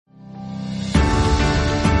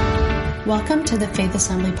Welcome to the Faith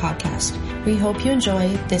Assembly podcast. We hope you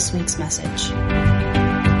enjoy this week's message.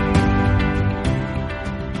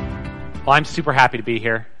 Well, I'm super happy to be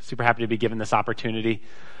here, super happy to be given this opportunity.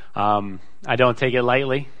 I don't take it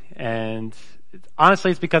lightly, and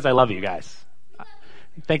honestly, it's because I love you guys.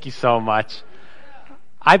 Thank you so much.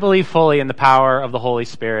 I believe fully in the power of the Holy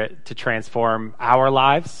Spirit to transform our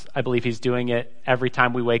lives. I believe He's doing it every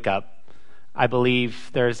time we wake up. I believe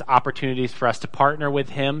there's opportunities for us to partner with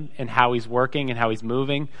Him in how He's working and how He's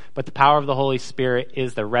moving. But the power of the Holy Spirit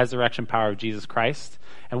is the resurrection power of Jesus Christ.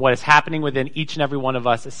 And what is happening within each and every one of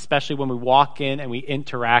us, especially when we walk in and we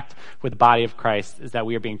interact with the body of Christ, is that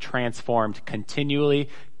we are being transformed continually,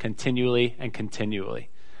 and continually.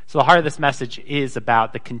 So the heart of this message is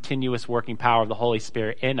about the continuous working power of the Holy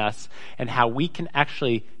Spirit in us and how we can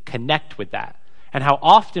actually connect with that. And how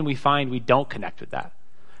often we find we don't connect with that.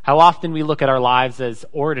 How often we look at our lives as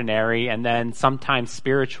ordinary and then sometimes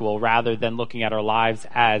spiritual rather than looking at our lives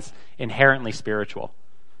as inherently spiritual.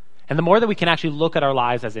 And the more that we can actually look at our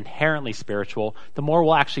lives as inherently spiritual, the more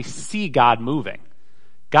we'll actually see God moving.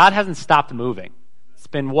 God hasn't stopped moving. It's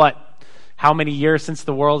been how many years since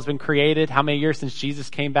the world's been created? How many years since Jesus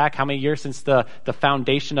came back? How many years since the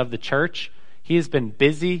foundation of the church? He has been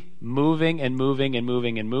busy moving and moving and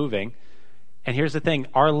moving and moving. And here's the thing,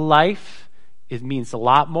 our life, it means a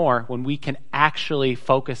lot more when we can actually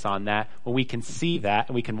focus on that, when we can see that,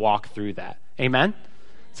 and we can walk through that. Amen?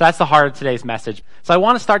 So that's the heart of today's message. So I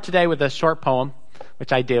want to start today with a short poem,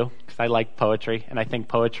 which I do, because I like poetry, and I think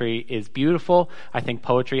poetry is beautiful. I think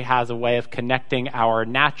poetry has a way of connecting our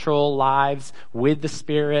natural lives with the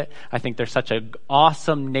Spirit. I think there's such an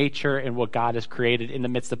awesome nature in what God has created in the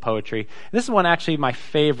midst of poetry. This is one actually my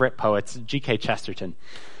favorite poets, G.K. Chesterton.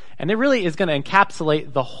 And it really is going to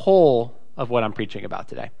encapsulate the whole of what I'm preaching about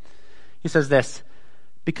today. He says this: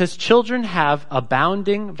 because children have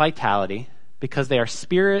abounding vitality, because their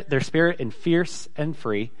spirit is fierce and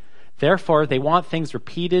free, therefore they want things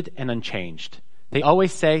repeated and unchanged. They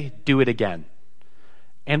always say, do it again.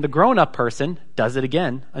 And the grown-up person does it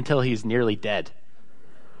again until he's nearly dead.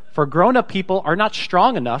 For grown-up people are not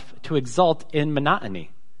strong enough to exult in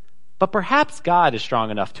monotony. But perhaps God is strong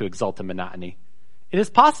enough to exult in monotony. It is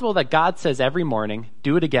possible that God says every morning,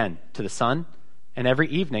 do it again to the sun, and every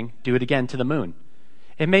evening, do it again to the moon.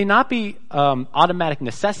 It may not be automatic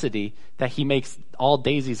necessity that He makes all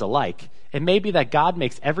daisies alike. It may be that God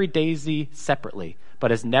makes every daisy separately,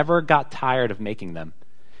 but has never got tired of making them.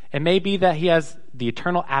 It may be that He has the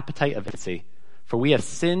eternal appetite of infancy, for we have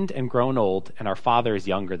sinned and grown old, and our Father is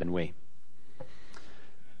younger than we.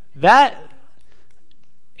 That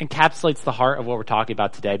encapsulates the heart of what we're talking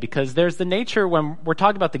about today, because there's the nature when we're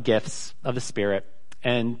talking about the gifts of the Spirit,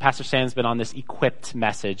 and Pastor Sam's been on this equipped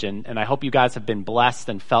message, and I hope you guys have been blessed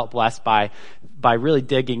and felt blessed by really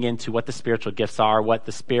digging into what the spiritual gifts are, what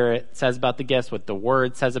the Spirit says about the gifts, what the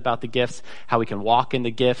Word says about the gifts, how we can walk in the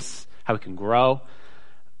gifts, how we can grow.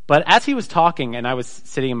 But as he was talking, and I was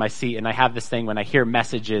sitting in my seat, and I have this thing when I hear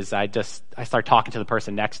messages, I start talking to the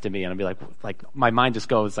person next to me, and I'll be like my mind just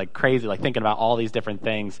goes like crazy, like thinking about all these different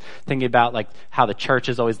things, thinking about like how the church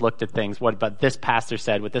has always looked at things, what about this pastor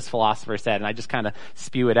said, what this philosopher said, and I just kind of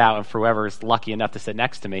spew it out, and for whoever's lucky enough to sit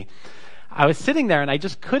next to me. I was sitting there, and I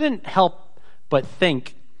just couldn't help but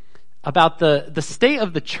think about the state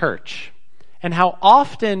of the church, and how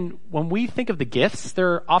often when we think of the gifts,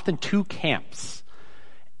 there are often two camps.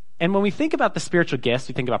 And when we think about the spiritual gifts,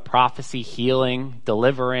 we think about prophecy, healing,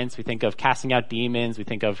 deliverance. We think of casting out demons. We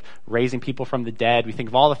think of raising people from the dead. We think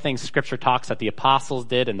of all the things Scripture talks that the apostles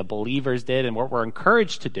did and the believers did and what we're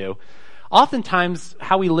encouraged to do. Oftentimes,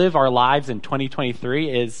 how we live our lives in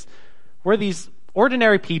 2023 is we're these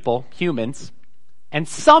ordinary people, humans, and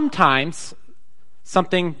sometimes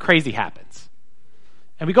something crazy happens.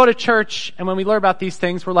 And we go to church, and when we learn about these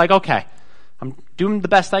things, we're like, okay, I'm doing the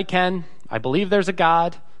best I can. I believe there's a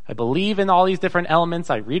God. I believe in all these different elements.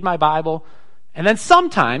 I read my Bible. And then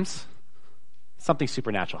sometimes something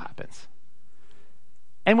supernatural happens.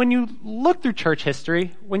 And when you look through church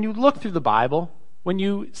history, when you look through the Bible, when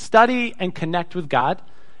you study and connect with God,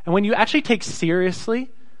 and when you actually take seriously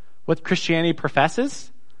what Christianity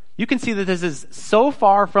professes, you can see that this is so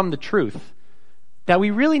far from the truth that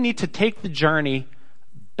we really need to take the journey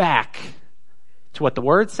back to what the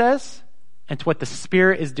Word says and to what the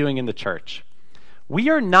Spirit is doing in the church. We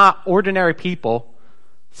are not ordinary people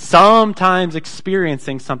sometimes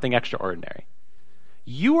experiencing something extraordinary.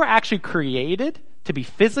 You were actually created to be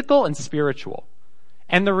physical and spiritual.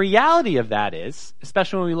 And the reality of that is,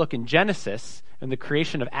 especially when we look in Genesis and the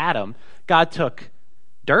creation of Adam, God took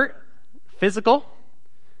dirt, physical,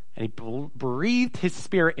 and He breathed His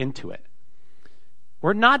Spirit into it.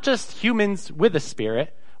 We're not just humans with a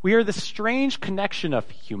spirit. We are the strange connection of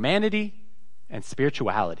humanity and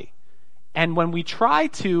spirituality. And when we try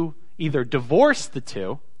to either divorce the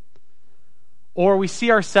two, or we see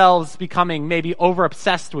ourselves becoming maybe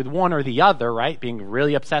over-obsessed with one or the other, right? Being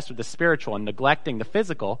really obsessed with the spiritual and neglecting the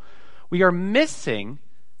physical, we are missing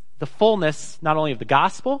the fullness not only of the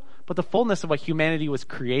gospel, but the fullness of what humanity was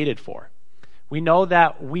created for. We know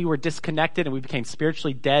that we were disconnected and we became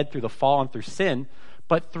spiritually dead through the fall and through sin,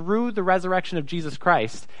 but through the resurrection of Jesus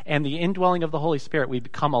Christ and the indwelling of the Holy Spirit, we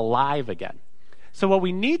become alive again. So what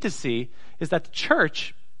we need to see is that the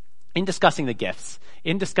church, in discussing the gifts,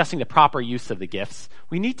 in discussing the proper use of the gifts,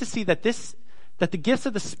 we need to see that the gifts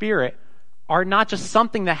of the Spirit are not just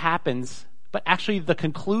something that happens, but actually the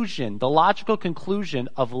conclusion, the logical conclusion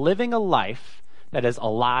of living a life that is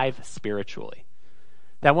alive spiritually.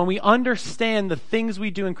 That when we understand the things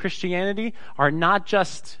we do in Christianity are not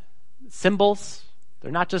just symbols,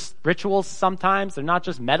 they're not just rituals sometimes, they're not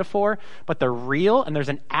just metaphor, but they're real and there's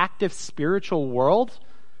an active spiritual world,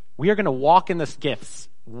 we are going to walk in these gifts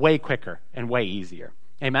way quicker and way easier.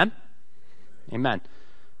 Amen? Amen.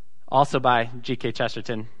 Also by G.K.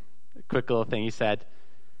 Chesterton, a quick little thing he said,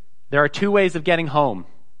 there are two ways of getting home.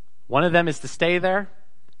 One of them is to stay there,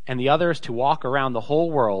 and the other is to walk around the whole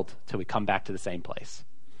world till we come back to the same place.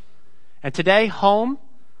 And today, home,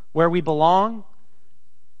 where we belong,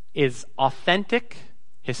 is authentic,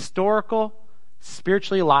 historical,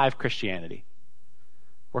 spiritually alive Christianity.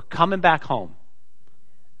 We're coming back home.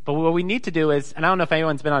 But what we need to do is, and I don't know if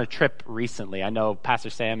anyone's been on a trip recently. I know Pastor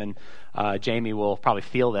Sam and Jamie will probably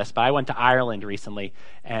feel this, but I went to Ireland recently,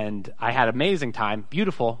 and I had an amazing time.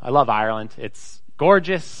 Beautiful. I love Ireland. It's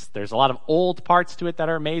gorgeous. There's a lot of old parts to it that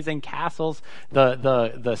are amazing. Castles.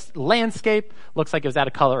 The landscape looks like it was out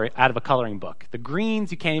of a coloring book. The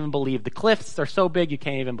greens, you can't even believe. The cliffs are so big, you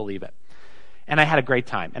can't even believe it. And I had a great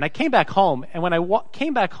time. And I came back home, and when I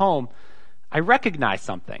came back home, I recognized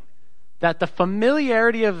something. That the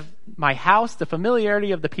familiarity of my house, the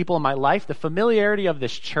familiarity of the people in my life, the familiarity of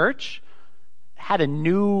this church had a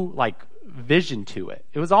new, vision to it.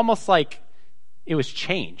 It was almost like it was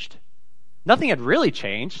changed. Nothing had really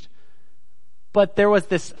changed, but there was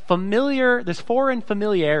this foreign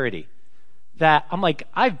familiarity that I'm like,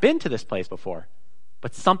 I've been to this place before,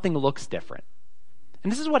 but something looks different.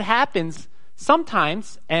 And this is what happens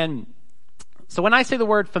sometimes. And so when I say the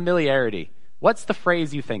word familiarity, what's the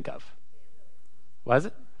phrase you think of? What is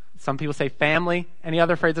it? Some people say family. Any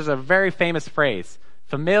other phrase? There's a very famous phrase.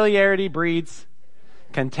 Familiarity breeds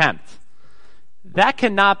contempt. That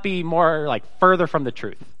cannot be more further from the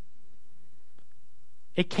truth.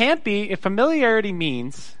 It can't be. If familiarity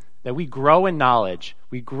means that we grow in knowledge,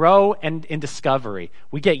 we grow in discovery,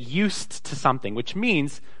 we get used to something, which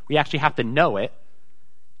means we actually have to know it,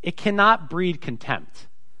 it cannot breed contempt.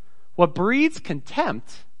 What breeds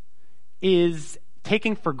contempt is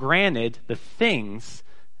taking for granted the things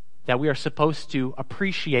that we are supposed to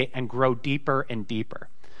appreciate and grow deeper and deeper.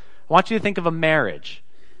 I want you to think of a marriage.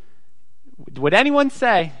 Would anyone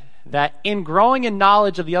say that in growing in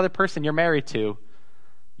knowledge of the other person you're married to,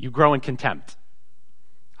 you grow in contempt?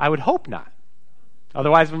 I would hope not.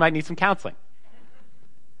 Otherwise, we might need some counseling.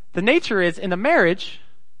 The nature is, in a marriage,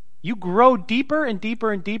 you grow deeper and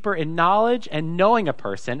deeper and deeper in knowledge and knowing a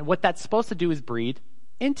person. What that's supposed to do is breed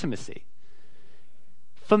intimacy.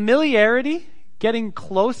 Familiarity, getting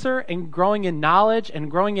closer and growing in knowledge and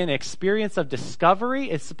growing in experience of discovery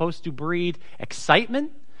is supposed to breed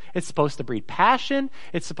excitement. It's supposed to breed passion.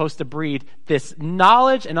 It's supposed to breed this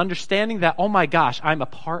knowledge and understanding that, oh my gosh, I'm a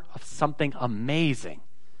part of something amazing.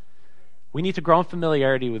 We need to grow in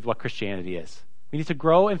familiarity with what Christianity is. We need to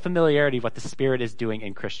grow in familiarity with what the Spirit is doing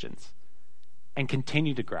in Christians and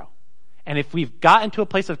continue to grow. And if we've gotten to a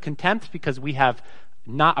place of contempt because we have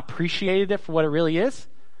not appreciated it for what it really is,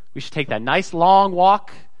 we should take that nice long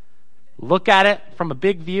walk, look at it from a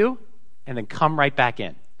big view, and then come right back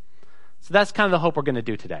in. So that's kind of the hope we're going to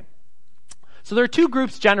do today. So there are two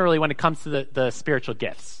groups generally when it comes to the spiritual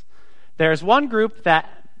gifts. There's one group that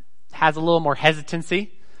has a little more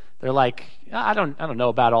hesitancy. They're like, I don't know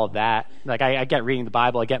about all of that. I get reading the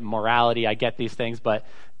Bible, I get morality, I get these things, but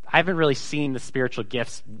I haven't really seen the spiritual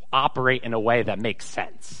gifts operate in a way that makes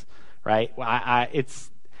sense, right?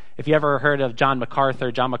 If you ever heard of John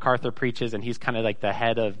MacArthur preaches, and he's kind of like the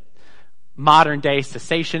head of modern-day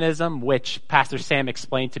cessationism, which Pastor Sam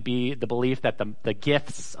explained to be the belief that the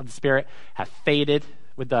gifts of the Spirit have faded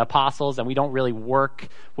with the apostles, and we don't really work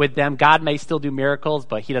with them. God may still do miracles,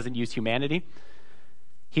 but he doesn't use humanity.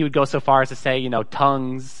 He would go so far as to say,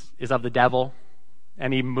 tongues is of the devil.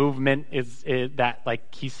 Any movement is that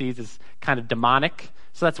he sees as kind of demonic.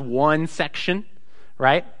 So that's one section,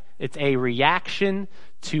 right? It's a reaction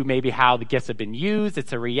to maybe how the gifts have been used.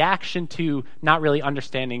 It's a reaction to not really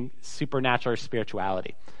understanding supernatural or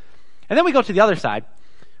spirituality. And then we go to the other side,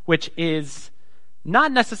 which is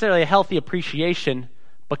not necessarily a healthy appreciation,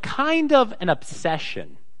 but kind of an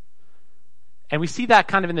obsession. And we see that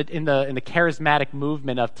kind of in the charismatic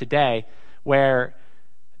movement of today, where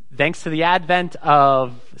thanks to the advent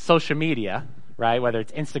of social media, right, whether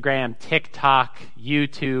it's Instagram, TikTok,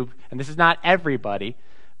 YouTube, and this is not everybody,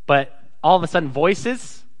 but all of a sudden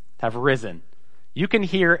voices have risen. You can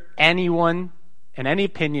hear anyone and any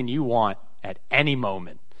opinion you want at any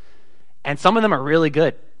moment. And some of them are really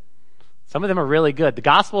good. Some of them are really good. The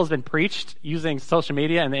gospel has been preached using social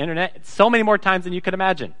media and the internet so many more times than you could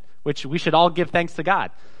imagine, which we should all give thanks to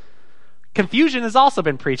God. Confusion has also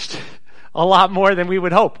been preached a lot more than we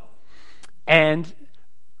would hope. And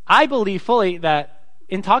I believe fully that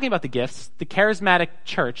in talking about the gifts, the charismatic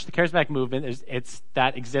church, the charismatic movement,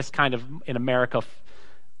 that exists kind of in America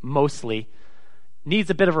mostly, needs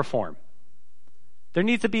a bit of reform. There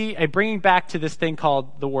needs to be a bringing back to this thing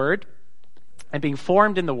called the Word, and being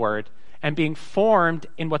formed in the Word, and being formed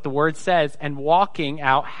in what the Word says, and walking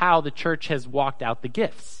out how the church has walked out the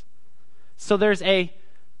gifts. So there's we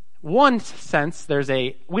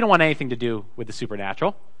don't want anything to do with the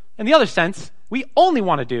supernatural. In the other sense, we only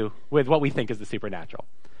want to do with what we think is the supernatural.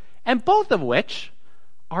 And both of which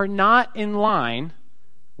are not in line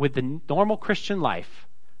with the normal Christian life,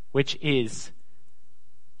 which is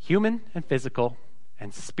human and physical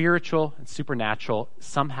and spiritual and supernatural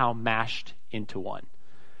somehow mashed into one.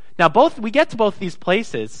 Now, we get to both these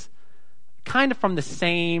places kind of from the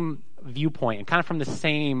same viewpoint and kind of from the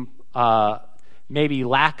same maybe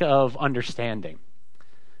lack of understanding.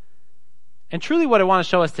 And truly what I want to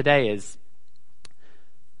show us today is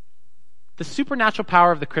the supernatural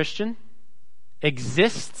power of the Christian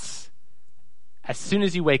exists as soon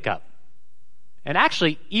as you wake up. And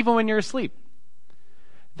actually, even when you're asleep.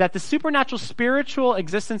 That the supernatural spiritual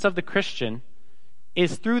existence of the Christian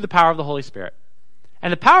is through the power of the Holy Spirit.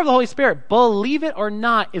 And the power of the Holy Spirit, believe it or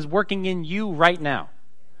not, is working in you right now.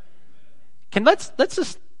 Let's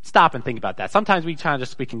just stop and think about that. Sometimes we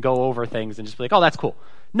can go over things and just be like, oh, that's cool.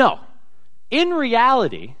 No. In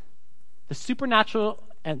reality, the supernatural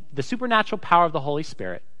power of the Holy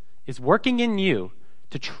Spirit is working in you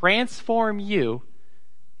to transform you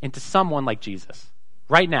into someone like Jesus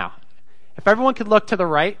right now. If everyone could look to the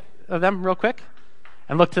right of them real quick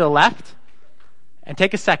and look to the left and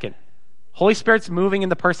take a second. Holy Spirit's moving in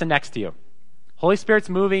the person next to you. Holy Spirit's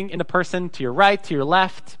moving in the person to your right, to your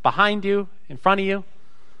left, behind you, in front of you.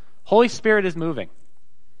 Holy Spirit is moving.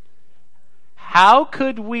 How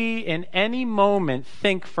could we in any moment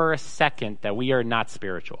think for a second that we are not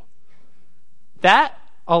spiritual? That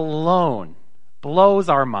alone blows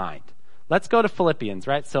our mind. Let's go to Philippians,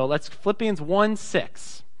 right? So Philippians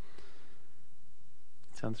 1:6.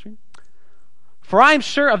 It's on the screen. For I am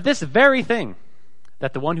sure of this very thing,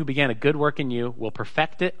 that the one who began a good work in you will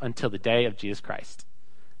perfect it until the day of Jesus Christ.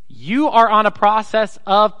 You are on a process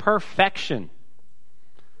of perfection.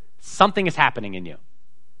 Something is happening in you.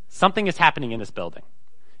 Something is happening in this building.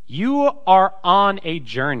 You are on a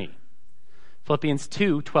journey. Philippians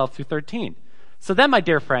 2:12-13. So then, my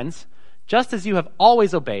dear friends, just as you have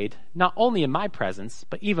always obeyed, not only in my presence,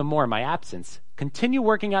 but even more in my absence, continue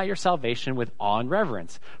working out your salvation with awe and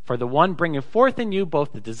reverence. For the one bringing forth in you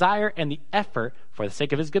both the desire and the effort for the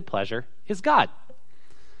sake of his good pleasure is God.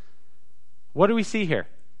 What do we see here?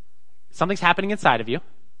 Something's happening inside of you,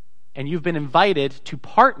 and you've been invited to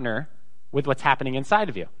partner with what's happening inside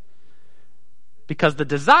of you. Because the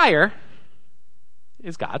desire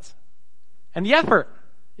is God's, and the effort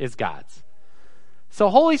is God's. So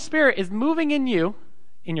Holy Spirit is moving in you,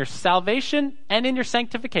 in your salvation and in your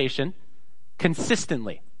sanctification,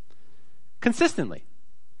 consistently. Consistently.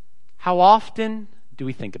 How often do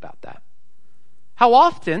we think about that? How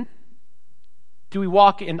often do we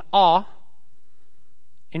walk in awe,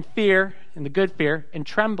 in fear, in the good fear, in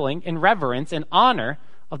trembling, in reverence, in honor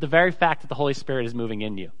of the very fact that the Holy Spirit is moving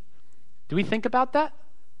in you? Do we think about that?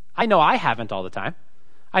 I know I haven't all the time.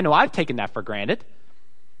 I know I've taken that for granted.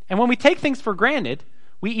 And when we take things for granted,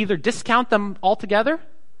 we either discount them altogether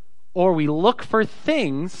or we look for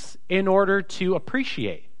things in order to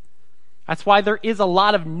appreciate. That's why there is a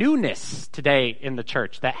lot of newness today in the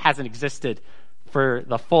church that hasn't existed for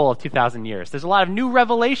the full of 2,000 years. There's a lot of new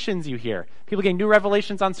revelations you hear. People getting new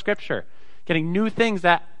revelations on Scripture, getting new things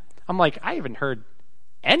that I'm like, I haven't heard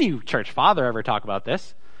any church father ever talk about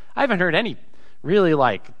this. I haven't heard any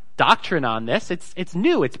really doctrine on this. It's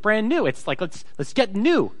new. It's brand new. It's like, let's get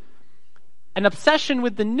new. An obsession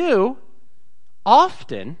with the new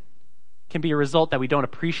often can be a result that we don't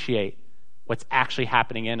appreciate what's actually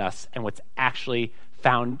happening in us and what's actually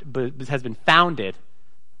has been founded,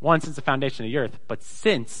 one, since the foundation of the earth, but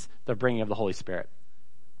since the bringing of the Holy Spirit.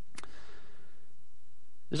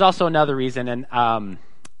 There's also another reason, and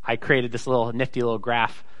I created this little nifty little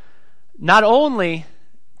graph. Not only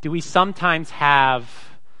do we sometimes have,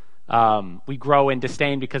 we grow in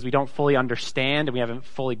disdain because we don't fully understand and we haven't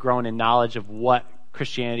fully grown in knowledge of what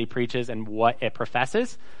Christianity preaches and what it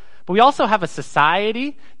professes, but we also have a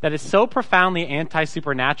society that is so profoundly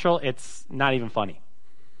anti-supernatural, it's not even funny.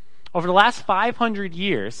 Over the last 500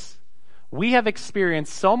 years, we have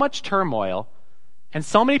experienced so much turmoil, and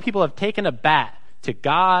so many people have taken a bat to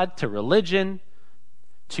God, to religion,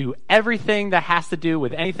 to everything that has to do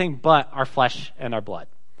with anything but our flesh and our blood.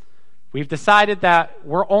 We've decided that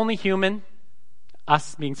we're only human,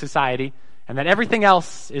 us being society, and that everything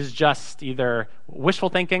else is just either wishful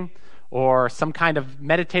thinking or some kind of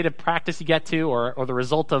meditative practice you get to, or the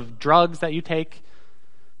result of drugs that you take,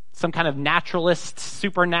 some kind of naturalist,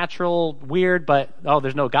 supernatural, weird, but, oh,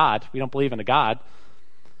 there's no God. We don't believe in a God.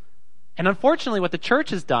 And unfortunately, what the church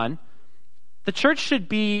has done, the church should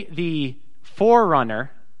be the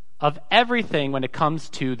forerunner of everything when it comes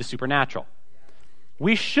to the supernatural.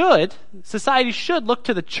 Society should look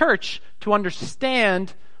to the church to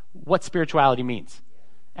understand what spirituality means.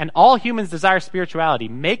 And all humans desire spirituality.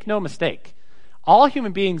 Make no mistake. All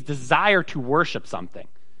human beings desire to worship something.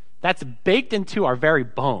 That's baked into our very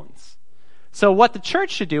bones. So what the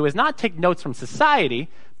church should do is not take notes from society,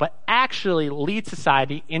 but actually lead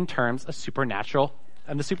society in terms of supernatural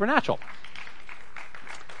and the supernatural.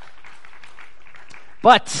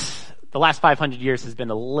 But the last 500 years has been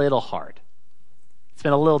a little hard. It's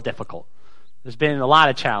been a little difficult. There's been a lot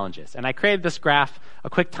of challenges. And I created this graph, a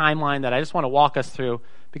quick timeline that I just want to walk us through,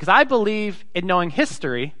 because I believe in knowing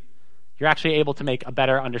history, you're actually able to make a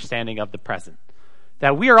better understanding of the present.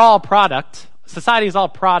 That we are all society is all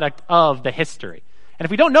product of the history. And if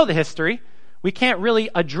we don't know the history, we can't really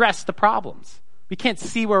address the problems. We can't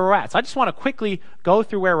see where we're at. So I just want to quickly go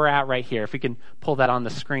through where we're at right here. If we can pull that on the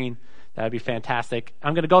screen, that would be fantastic.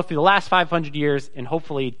 I'm going to go through the last 500 years in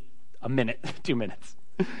hopefully a minute, 2 minutes.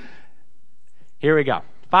 Here we go.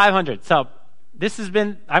 500. So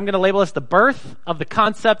I'm going to label this the birth of the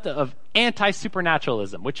concept of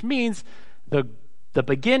anti-supernaturalism, which means the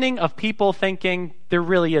beginning of people thinking there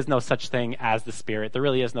really is no such thing as the spirit. There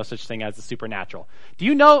really is no such thing as the supernatural. Do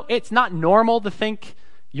you know it's not normal to think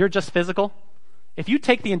you're just physical? If you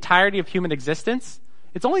take the entirety of human existence,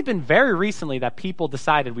 it's only been very recently that people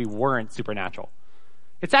decided we weren't supernatural.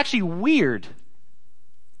 It's actually weird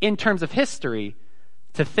in terms of history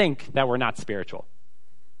to think that we're not spiritual.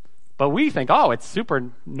 But we think, oh, it's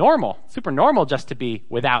super normal just to be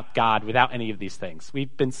without God, without any of these things.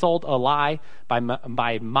 We've been sold a lie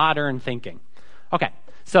by modern thinking. Okay,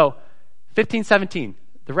 so 1517,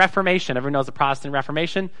 the Reformation. Everyone knows the Protestant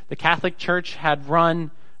Reformation. The Catholic Church had run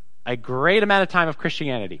a great amount of time of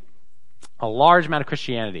Christianity, a large amount of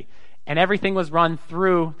Christianity. And everything was run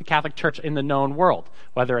through the Catholic Church in the known world,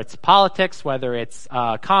 whether it's politics, whether it's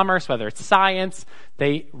commerce, whether it's science.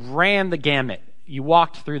 They ran the gamut. You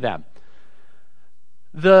walked through them.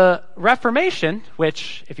 The Reformation,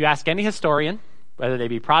 which, if you ask any historian, whether they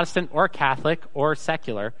be Protestant or Catholic or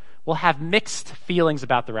secular, will have mixed feelings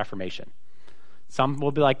about the Reformation. Some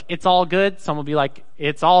will be like, it's all good. Some will be like,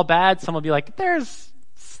 it's all bad. Some will be like, there's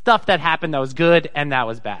stuff that happened that was good and that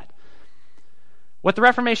was bad. What the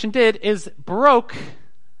Reformation did is broke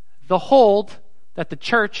the hold that the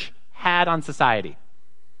church had on society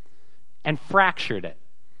and fractured it.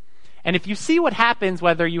 And if you see what happens,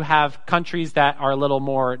 whether you have countries that are a little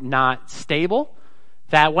more not stable,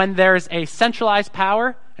 that when there's a centralized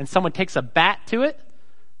power and someone takes a bat to it,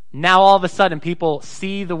 now all of a sudden people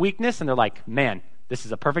see the weakness and they're like, man, this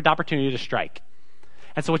is a perfect opportunity to strike.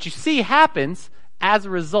 And so what you see happens as a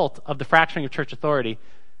result of the fracturing of church authority,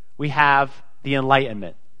 we have the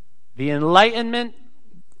Enlightenment. The Enlightenment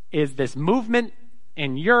is this movement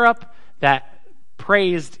in Europe that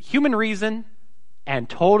praised human reason and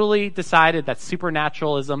totally decided that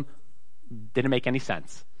supernaturalism didn't make any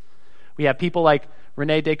sense. We have people like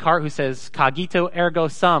Rene Descartes who says, cogito ergo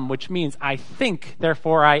sum, which means I think,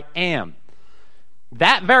 therefore I am.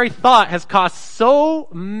 That very thought has caused so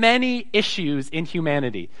many issues in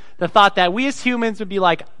humanity. The thought that we as humans would be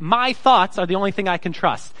like, my thoughts are the only thing I can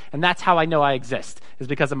trust, and that's how I know I exist, is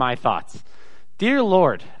because of my thoughts. Dear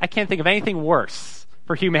Lord, I can't think of anything worse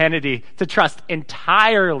for humanity to trust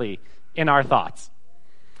entirely in our thoughts.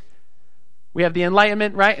 We have the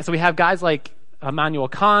Enlightenment, right? So we have guys like Immanuel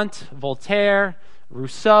Kant, Voltaire,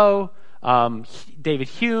 Rousseau, David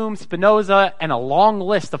Hume, Spinoza, and a long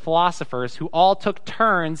list of philosophers who all took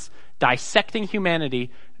turns dissecting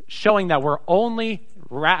humanity, showing that we're only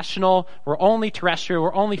rational, we're only terrestrial,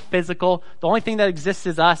 we're only physical. The only thing that exists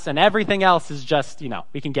is us, and everything else is just,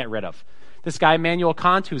 we can get rid of. This guy, Immanuel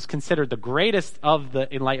Kant, who's considered the greatest of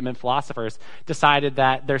the Enlightenment philosophers, decided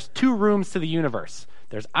that there's two rooms to the universe.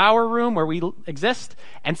 There's our room where we exist,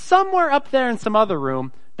 and somewhere up there in some other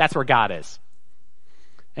room, that's where God is.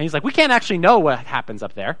 And he's like, we can't actually know what happens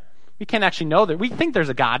up there. We can't actually know that. We think there's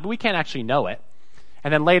a God, but we can't actually know it.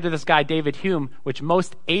 And then later, this guy, David Hume, which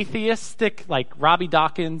most atheistic, like Robbie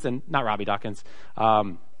Dawkins, and not Robbie Dawkins,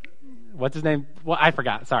 what's his name? Well, I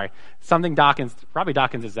forgot. Sorry. Something Dawkins. Robbie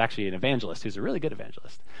Dawkins is actually an evangelist who's a really good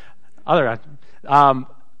evangelist.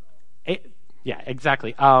 Yeah,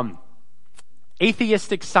 exactly.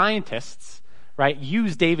 Atheistic scientists, right,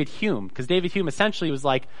 use David Hume, because David Hume essentially was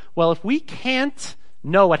like, well, if we can't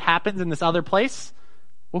know what happens in this other place,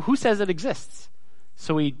 well, who says it exists?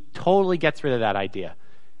 So he totally gets rid of that idea.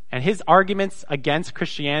 And his arguments against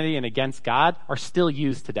Christianity and against God are still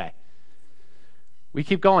used today. We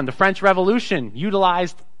keep going. The French Revolution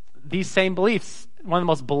utilized these same beliefs. One of the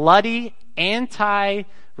most bloody,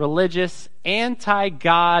 anti-religious,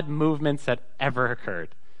 anti-God movements that ever occurred.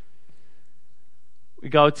 We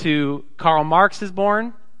go to Karl Marx is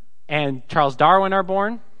born, and Charles Darwin are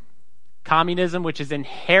born. Communism, which is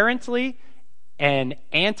inherently an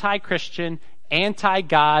anti-Christian,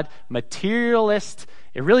 anti-God, materialist.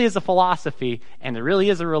 It really is a philosophy, and it really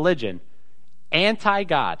is a religion.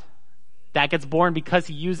 Anti-God. That gets born because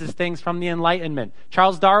he uses things from the Enlightenment.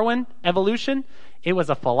 Charles Darwin, evolution, it was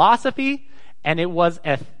a philosophy, and it was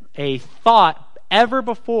a thought ever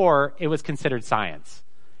before it was considered science.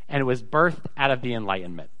 And it was birthed out of the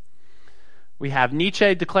Enlightenment. We have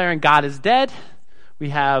Nietzsche declaring God is dead. We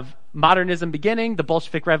have modernism beginning, the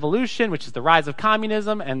Bolshevik Revolution, which is the rise of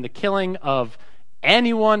communism and the killing of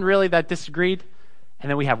anyone really that disagreed. And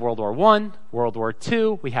then we have World War I, World War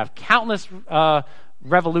II. We have countless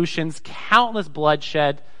revolutions, countless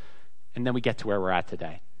bloodshed, and then we get to where we're at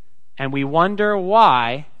today. And we wonder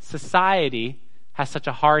why society has such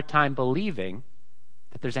a hard time believing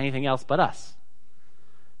that there's anything else but us.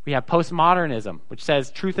 We have postmodernism, which says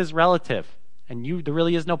truth is relative, and there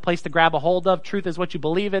really is no place to grab a hold of. Truth is what you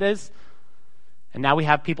believe it is. And now we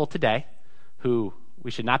have people today who we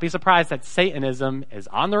should not be surprised that Satanism is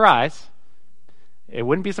on the rise. It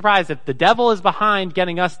wouldn't be surprised if the devil is behind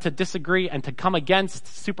getting us to disagree and to come against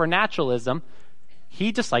supernaturalism.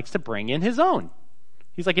 He just likes to bring in his own.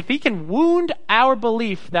 He's like, if he can wound our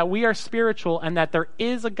belief that we are spiritual and that there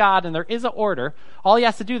is a God and there is an order, all he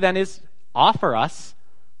has to do then is offer us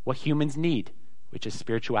what humans need, which is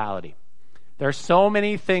spirituality. There are so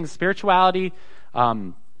many things, spirituality,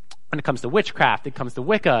 when it comes to witchcraft, it comes to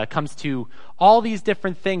Wicca, it comes to all these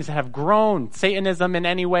different things that have grown. Satanism in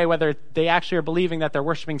any way, whether they actually are believing that they're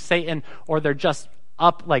worshiping Satan or they're just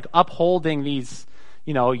upholding these,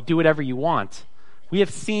 do whatever you want. We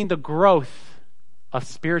have seen the growth of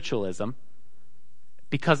spiritualism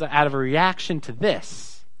because out of a reaction to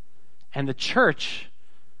this. And the church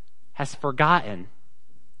has forgotten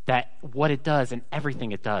that what it does and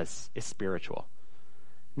everything it does is spiritual.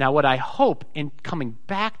 Now, what I hope in coming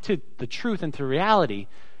back to the truth and to reality,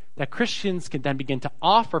 that Christians can then begin to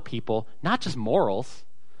offer people not just morals,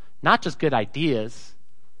 not just good ideas,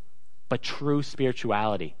 but true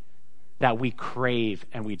spirituality that we crave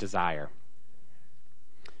and we desire.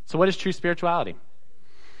 So what is true spirituality?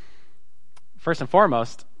 First and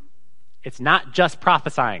foremost, it's not just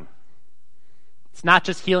prophesying. It's not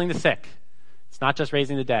just healing the sick. It's not just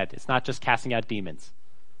raising the dead. It's not just casting out demons.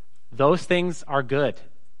 Those things are good.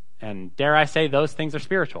 And dare I say, those things are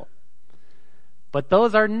spiritual. But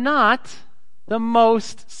those are not the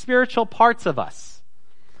most spiritual parts of us.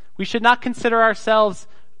 We should not consider ourselves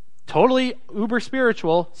totally uber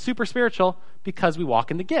spiritual, super spiritual, because we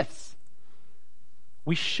walk in the gifts.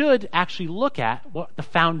 We should actually look at what the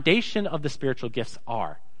foundation of the spiritual gifts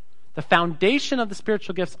are. The foundation of the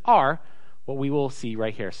spiritual gifts are what we will see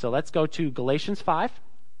right here. So let's go to Galatians 5,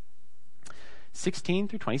 16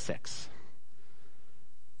 through 26.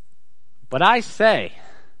 But I say,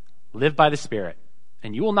 live by the Spirit,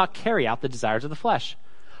 and you will not carry out the desires of the flesh.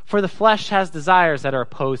 For the flesh has desires that are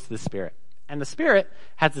opposed to the Spirit, and the Spirit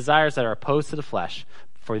has desires that are opposed to the flesh.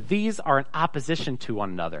 For these are in opposition to one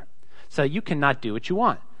another, so that you cannot do what you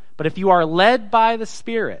want. But if you are led by the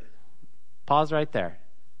Spirit, pause right there.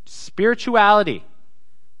 Spirituality,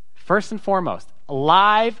 first and foremost,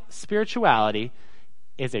 alive spirituality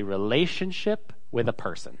is a relationship with a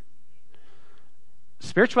person.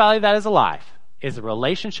 Spirituality that is alive is a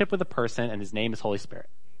relationship with a person, and his name is Holy Spirit.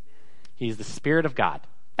 He's the Spirit of God.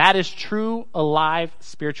 That is true, alive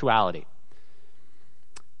spirituality.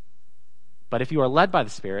 But if you are led by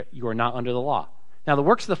the Spirit, you are not under the law. Now, the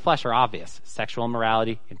works of the flesh are obvious: sexual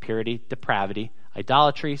immorality, impurity, depravity,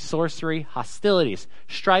 idolatry, sorcery, hostilities,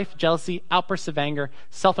 strife, jealousy, outbursts of anger,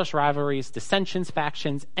 selfish rivalries, dissensions,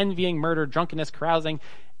 factions, envying, murder, drunkenness, carousing,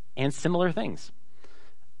 and similar things.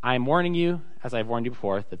 I am warning you, as I've warned you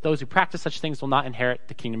before, that those who practice such things will not inherit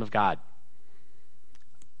the kingdom of God.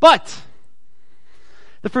 But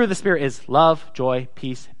the fruit of the Spirit is love, joy,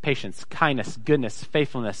 peace, patience, kindness, goodness,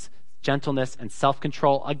 faithfulness, gentleness, and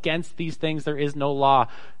self-control. Against these things there is no law.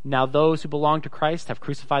 Now those who belong to Christ have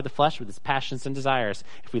crucified the flesh with its passions and desires.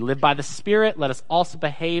 If we live by the Spirit, let us also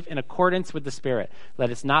behave in accordance with the Spirit.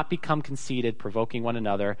 Let us not become conceited, provoking one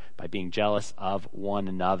another by being jealous of one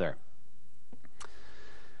another.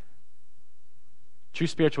 True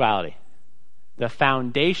spirituality, the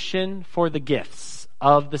foundation for the gifts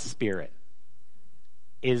of the Spirit,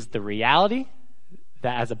 is the reality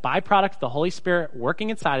that as a byproduct of the Holy Spirit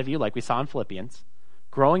working inside of you, like we saw in Philippians,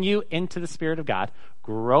 growing you into the Spirit of God,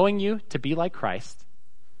 growing you to be like Christ,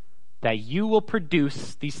 that you will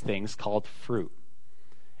produce these things called fruit.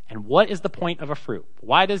 And what is the point of a fruit?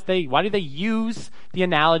 Why do they use the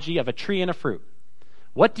analogy of a tree and a fruit?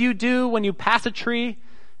 What do you do when you pass a tree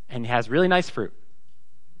and it has really nice fruit?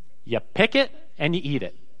 You pick it and you eat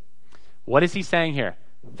it. What is he saying here?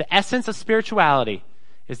 The essence of spirituality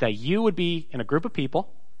is that you would be in a group of people,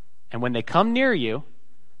 and when they come near you,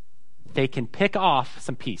 they can pick off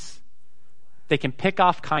some peace. They can pick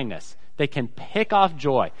off kindness. They can pick off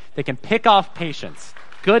joy. They can pick off patience,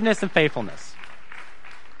 goodness, and faithfulness.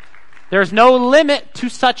 There's no limit to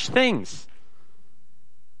such things.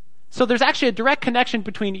 So there's actually a direct connection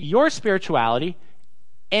between your spirituality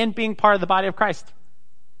and being part of the body of Christ.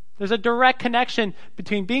 There's a direct connection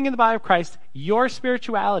between being in the body of Christ, your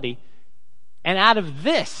spirituality, and out of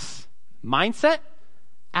this mindset,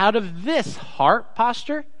 out of this heart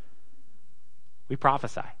posture, we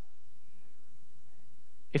prophesy.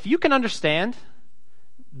 If you can understand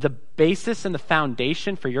the basis and the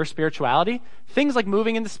foundation for your spirituality, things like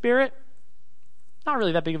moving in the Spirit, not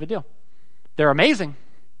really that big of a deal. They're amazing.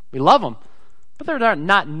 We love them. But they're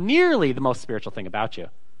not nearly the most spiritual thing about you.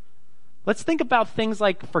 Let's think about things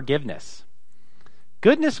like forgiveness.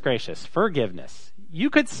 Goodness gracious, forgiveness.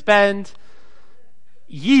 You could spend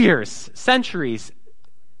years, centuries,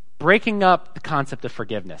 breaking up the concept of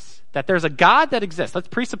forgiveness. That there's a God that exists. Let's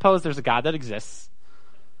presuppose there's a God that exists.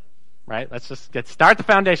 Right? Let's just start the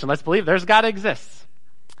foundation. Let's believe there's a God that exists.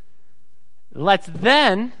 Let's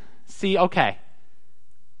then see, okay,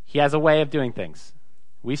 he has a way of doing things.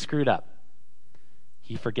 We screwed up.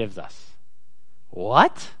 He forgives us.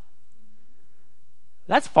 What?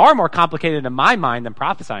 That's far more complicated in my mind than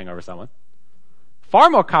prophesying over someone. Far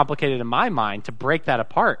more complicated in my mind to break that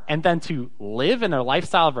apart and then to live in a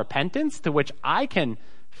lifestyle of repentance to which I can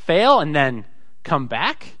fail and then come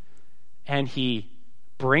back, and he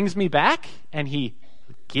brings me back and he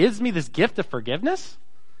gives me this gift of forgiveness.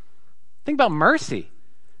 Think about mercy.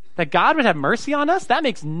 That God would have mercy on us, that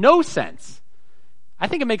makes no sense. I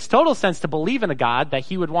think it makes total sense to believe in a God that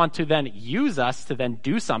he would want to then use us to then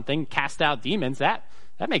do something, cast out demons. That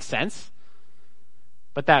makes sense.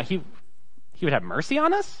 But that he would have mercy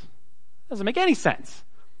on us? Doesn't make any sense.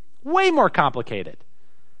 Way more complicated.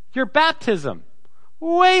 Your baptism,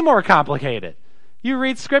 way more complicated. You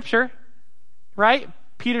read scripture, right?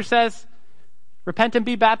 Peter says, repent and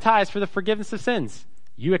be baptized for the forgiveness of sins.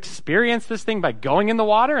 You experience this thing by going in the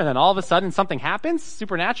water, and then all of a sudden something happens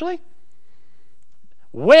supernaturally?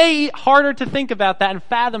 Way harder to think about that and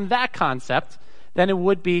fathom that concept than it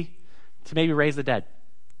would be to maybe raise the dead.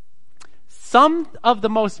 Some of the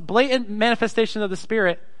most blatant manifestations of the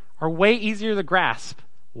Spirit are way easier to grasp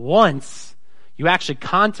once you actually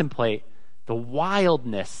contemplate the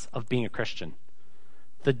wildness of being a Christian.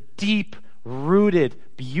 The deep-rooted,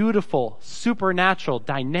 beautiful, supernatural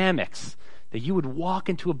dynamics that you would walk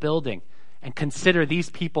into a building and consider these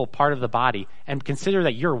people part of the body and consider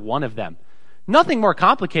that you're one of them. Nothing more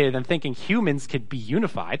complicated than thinking humans could be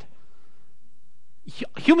unified.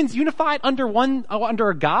 Humans unified under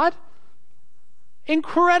a God?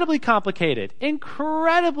 Incredibly complicated,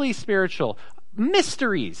 incredibly spiritual,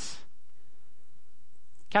 mysteries.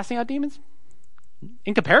 Casting out demons?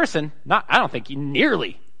 In comparison, I don't think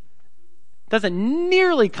doesn't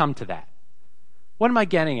nearly come to that. What am I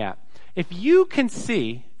getting at? If you can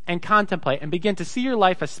see and contemplate and begin to see your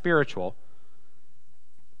life as spiritual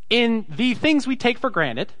in the things we take for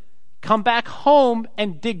granted, come back home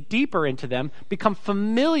and dig deeper into them, become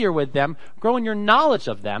familiar with them, grow in your knowledge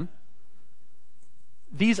of them,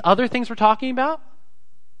 these other things we're talking about,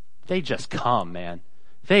 they just come, man.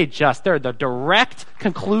 They're the direct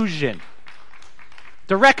conclusion.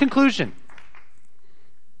 Direct conclusion.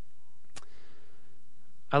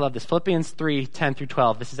 I love this. Philippians 3:10 through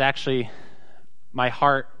 12. This is actually my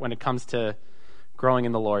heart when it comes to growing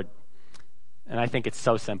in the Lord. And I think it's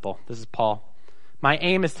so simple. This is Paul. My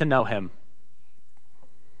aim is to know him.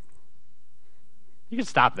 You can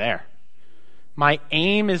stop there. My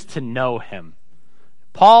aim is to know him.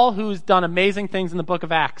 Paul, who's done amazing things in the book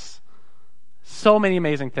of Acts. So many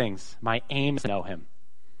amazing things. My aim is to know him.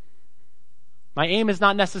 My aim is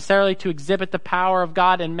not necessarily to exhibit the power of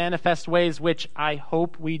God in manifest ways, which I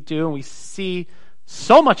hope we do, and we see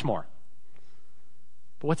so much more.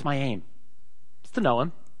 But what's my aim? It's to know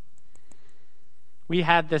him. We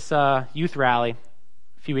had this youth rally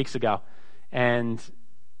a few weeks ago, and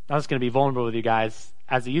I was going to be vulnerable with you guys.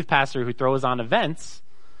 As a youth pastor who throws on events,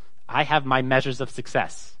 I have my measures of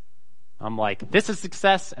success. I'm like, this is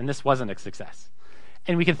success, and this wasn't a success.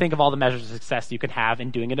 And we can think of all the measures of success you could have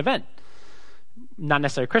in doing an event. Not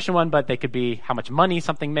necessarily a Christian one, but they could be how much money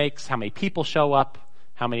something makes, how many people show up,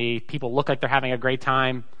 how many people look like they're having a great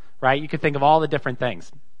time, right? You could think of all the different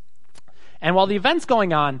things. And while the event's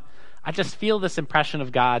going on, I just feel this impression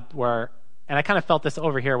of God where, and I kind of felt this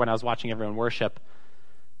over here when I was watching everyone worship,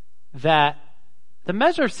 that the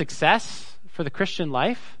measure of success for the Christian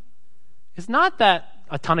life is not that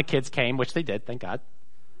a ton of kids came, which they did, thank God.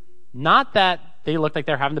 Not that they looked like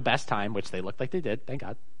they're having the best time, which they looked like they did, thank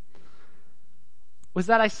God. Was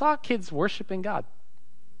that I saw kids worshiping God.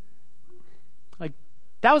 Like,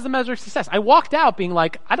 that was the measure of success. I walked out being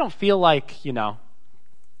like, I don't feel like,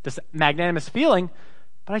 this magnanimous feeling,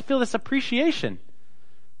 but I feel this appreciation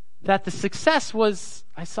that the success was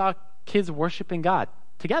I saw kids worshiping God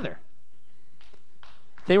together.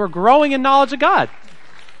 They were growing in knowledge of God.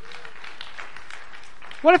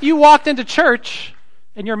 What if you walked into church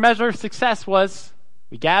and your measure of success was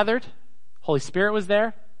we gathered, Holy Spirit was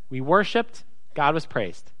there, we worshiped, God was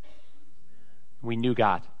praised. We knew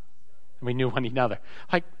God. And we knew one another.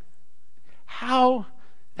 Like, how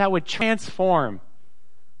that would transform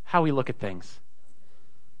how we look at things.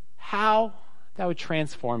 How that would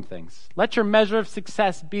transform things. Let your measure of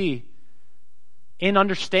success be in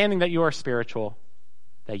understanding that you are spiritual,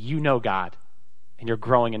 that you know God, and you're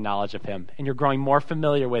growing in knowledge of him, and you're growing more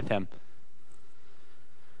familiar with him.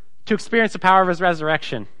 To experience the power of his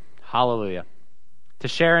resurrection, hallelujah. To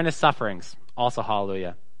share in his sufferings, also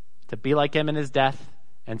hallelujah. To be like him in his death,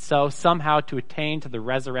 and so somehow to attain to the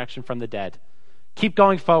resurrection from the dead. Keep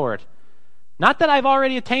going forward. Not that I've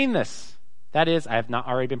already attained this. That is, I have not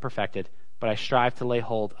already been perfected, but I strive to lay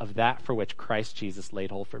hold of that for which Christ Jesus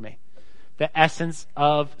laid hold for me. The essence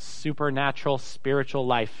of supernatural spiritual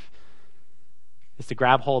life is to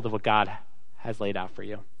grab hold of what God has laid out for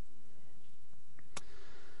you.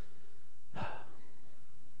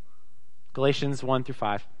 Galatians 6, 1 through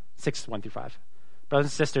 5. Brothers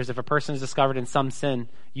and sisters, if a person is discovered in some sin,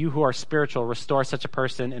 you who are spiritual, restore such a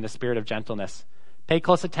person in a spirit of gentleness. Pay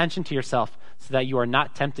close attention to yourself so that you are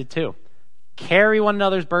not tempted too. Carry one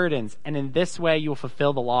another's burdens, and in this way you will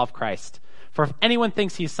fulfill the law of Christ. For if anyone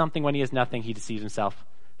thinks he is something when he is nothing, he deceives himself.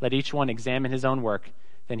 Let each one examine his own work,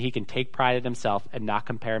 then he can take pride in himself and not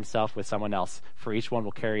compare himself with someone else, for each one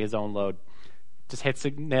will carry his own load. Just hits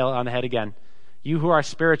the nail on the head again. You who are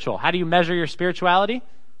spiritual, how do you measure your spirituality?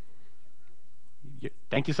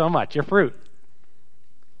 Thank you so much. Your fruit.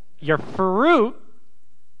 Your fruit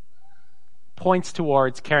points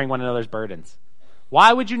towards carrying one another's burdens.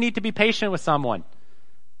 Why would you need to be patient with someone?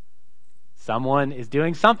 Someone is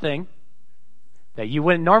doing something that you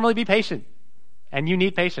wouldn't normally be patient, and you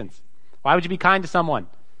need patience. Why would you be kind to someone?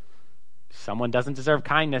 Someone doesn't deserve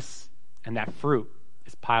kindness, and that fruit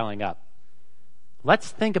is piling up.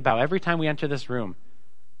 Let's think about every time we enter this room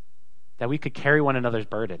that we could carry one another's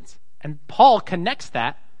burdens. And Paul connects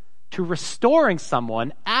that to restoring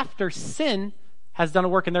someone after sin has done a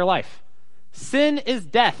work in their life. Sin is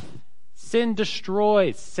death. Sin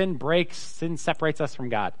destroys. Sin breaks. Sin separates us from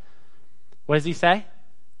God. What does he say?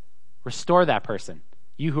 Restore that person.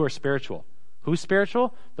 You who are spiritual. Who's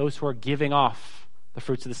spiritual? Those who are giving off the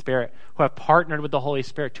fruits of the Spirit, who have partnered with the Holy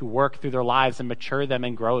Spirit to work through their lives and mature them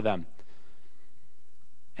and grow them.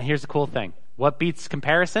 And here's the cool thing. What beats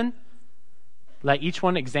comparison? Let each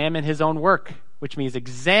one examine his own work, which means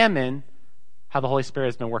examine how the Holy Spirit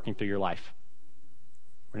has been working through your life.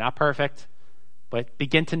 We're not perfect, but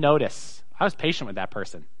begin to notice. I was patient with that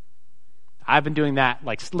person. I've been doing that,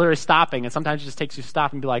 like literally stopping, and sometimes it just takes you to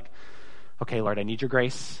stop and be like, okay, Lord, I need your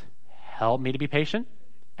grace. Help me to be patient.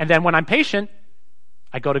 And then when I'm patient,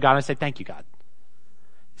 I go to God and I say, thank you, God.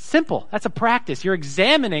 Simple. That's a practice. You're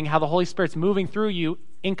examining how the Holy Spirit's moving through you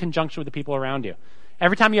in conjunction with the people around you.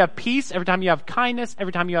 Every time you have peace, every time you have kindness,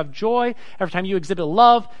 every time you have joy, every time you exhibit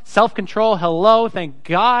love, self-control, hello, thank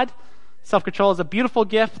God. Self-control is a beautiful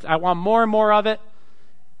gift. I want more and more of it.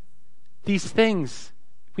 These things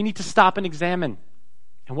we need to stop and examine.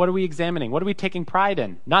 And what are we examining? What are we taking pride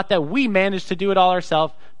in? Not that we managed to do it all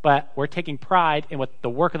ourselves, but we're taking pride in what the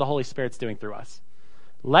work of the Holy Spirit's doing through us.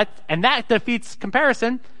 And that defeats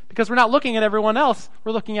comparison because we're not looking at everyone else.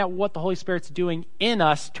 We're looking at what the Holy Spirit's doing in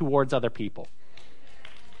us towards other people.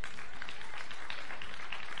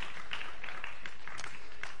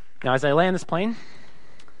 Now, as I land this plane,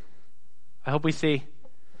 I hope we see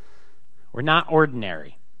we're not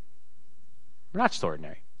ordinary. We're not just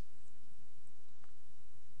ordinary.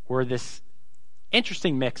 We're this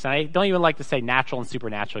interesting mix. And I don't even like to say natural and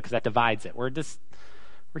supernatural because that divides it. We're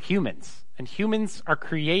humans. And humans are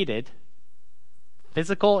created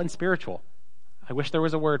physical and spiritual. I wish there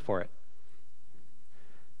was a word for it.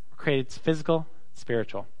 We're created physical,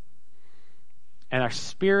 spiritual. And our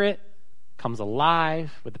spirit comes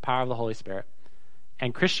alive with the power of the Holy Spirit.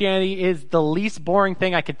 And Christianity is the least boring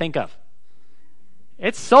thing I could think of.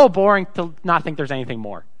 It's so boring to not think there's anything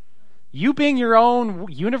more. You being your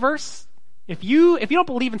own universe, if you don't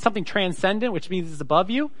believe in something transcendent, which means it's above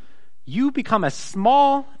you, you become as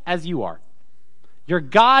small as you are. Your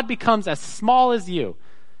God becomes as small as you.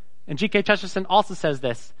 And G.K. Chesterton also says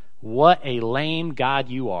this, what a lame God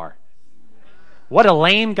you are. What a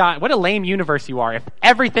lame God, what a lame universe you are if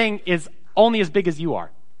everything is only as big as you are.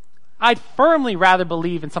 I'd firmly rather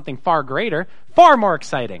believe in something far greater, far more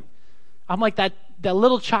exciting. I'm like that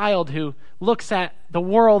little child who looks at the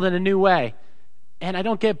world in a new way. And I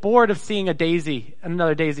don't get bored of seeing a daisy,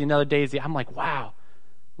 another daisy, another daisy. I'm like, wow,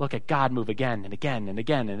 look at God move again and again and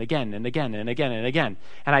again and again and again and again and again.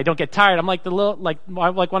 And I don't get tired. I'm like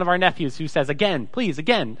like one of our nephews who says, again, please,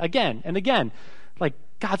 again, again and again. Like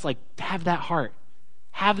God's like, have that heart.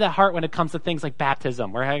 Have that heart when it comes to things like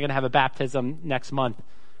baptism. We're going to have a baptism next month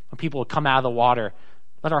when people will come out of the water.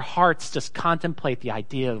 Let our hearts just contemplate the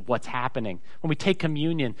idea of what's happening. When we take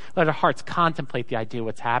communion, let our hearts contemplate the idea of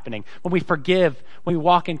what's happening. When we forgive, when we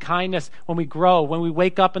walk in kindness, when we grow, when we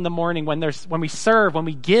wake up in the morning, when we serve, when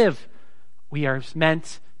we give, we are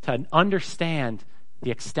meant to understand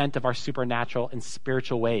the extent of our supernatural and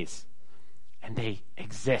spiritual ways. And they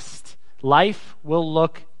exist. Life will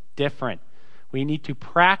look different. We need to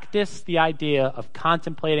practice the idea of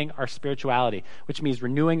contemplating our spirituality, which means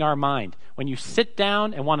renewing our mind. When you sit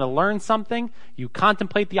down and want to learn something, you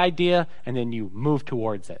contemplate the idea and then you move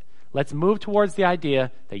towards it. Let's move towards the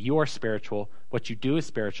idea that you are spiritual, what you do is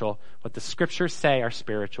spiritual, what the scriptures say are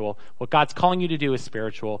spiritual, what God's calling you to do is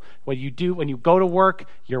spiritual. What you do when you go to work,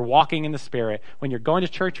 you're walking in the Spirit. When you're going to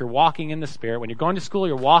church, you're walking in the Spirit. When you're going to school,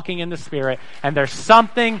 you're walking in the Spirit. And there's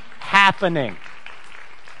something happening.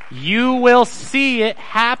 You will see it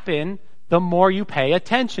happen the more you pay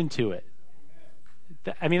attention to it.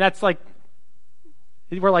 I mean, that's like,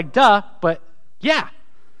 we're like, duh, but yeah.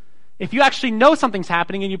 If you actually know something's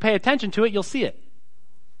happening and you pay attention to it, you'll see it.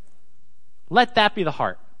 Let that be the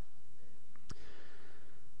heart.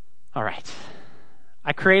 All right.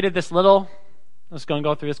 I created this little, I'm just going to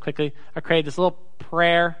go through this quickly. I created this little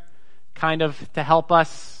prayer kind of to help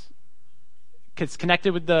us. It's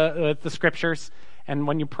connected with the scriptures. And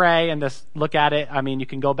when you pray and just look at it, I mean, you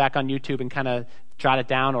can go back on YouTube and kind of jot it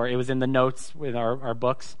down, or it was in the notes with our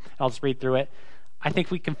books. I'll just read through it. I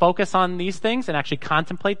think we can focus on these things and actually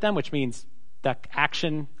contemplate them, which means the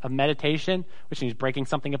action of meditation, which means breaking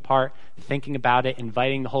something apart, thinking about it,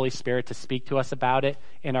 inviting the Holy Spirit to speak to us about it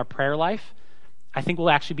in our prayer life. I think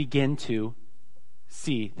we'll actually begin to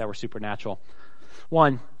see that we're supernatural.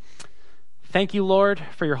 1, thank you, Lord,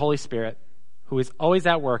 for your Holy Spirit, who is always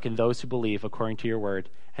at work in those who believe according to your word,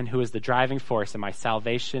 and who is the driving force in my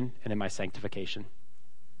salvation and in my sanctification.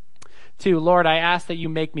 2, Lord, I ask that you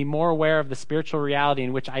make me more aware of the spiritual reality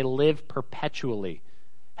in which I live perpetually.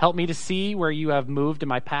 Help me to see where you have moved in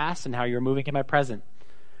my past and how you're moving in my present.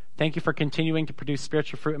 Thank you for continuing to produce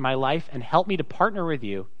spiritual fruit in my life, and help me to partner with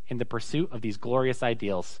you in the pursuit of these glorious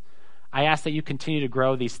ideals. I ask that you continue to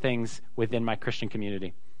grow these things within my Christian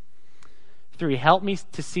community. 3, help me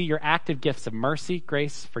to see your active gifts of mercy,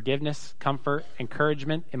 grace, forgiveness, comfort,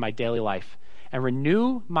 encouragement in my daily life, and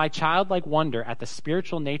renew my childlike wonder at the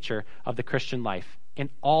spiritual nature of the Christian life in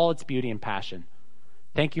all its beauty and passion.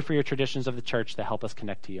 Thank you for your traditions of the church that help us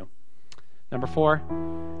connect to you.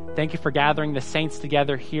 4, thank you for gathering the saints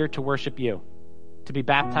together here to worship you, to be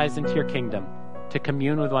baptized into your kingdom, to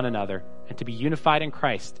commune with one another, and to be unified in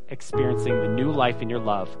Christ, experiencing the new life in your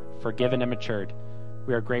love, forgiven and matured.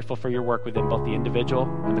 We are grateful for your work within both the individual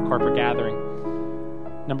and the corporate gathering.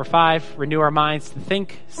 Number 5, renew our minds to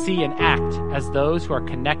think, see, and act as those who are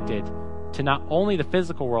connected to not only the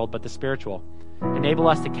physical world, but the spiritual. Enable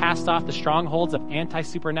us to cast off the strongholds of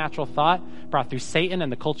anti-supernatural thought brought through Satan and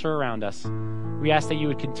the culture around us. We ask that you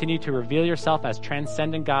would continue to reveal yourself as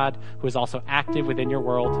transcendent God who is also active within your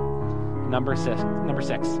world. Number six,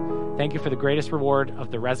 thank you for the greatest reward of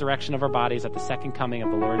the resurrection of our bodies at the second coming of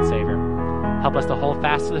the Lord and Savior. Help us to hold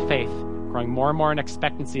fast to the faith, growing more and more in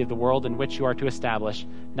expectancy of the world in which you are to establish,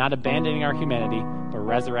 not abandoning our humanity, but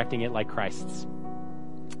resurrecting it like Christ's.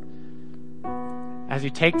 As you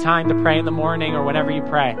take time to pray in the morning or whenever you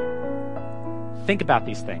pray, think about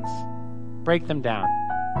these things. Break them down.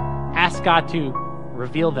 Ask God to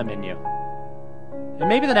reveal them in you. And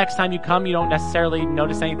maybe the next time you come, you don't necessarily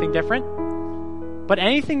notice anything different, but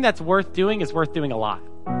anything that's worth doing is worth doing a lot.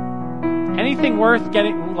 Anything worth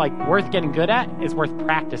getting good at is worth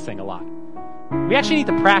practicing a lot. We actually need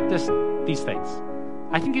to practice these things.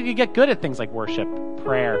 I think you could get good at things like worship,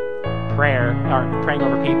 prayer, or praying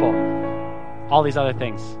over people, all these other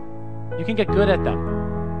things. You can get good at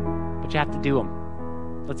them, but you have to do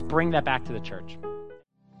them. Let's bring that back to the church.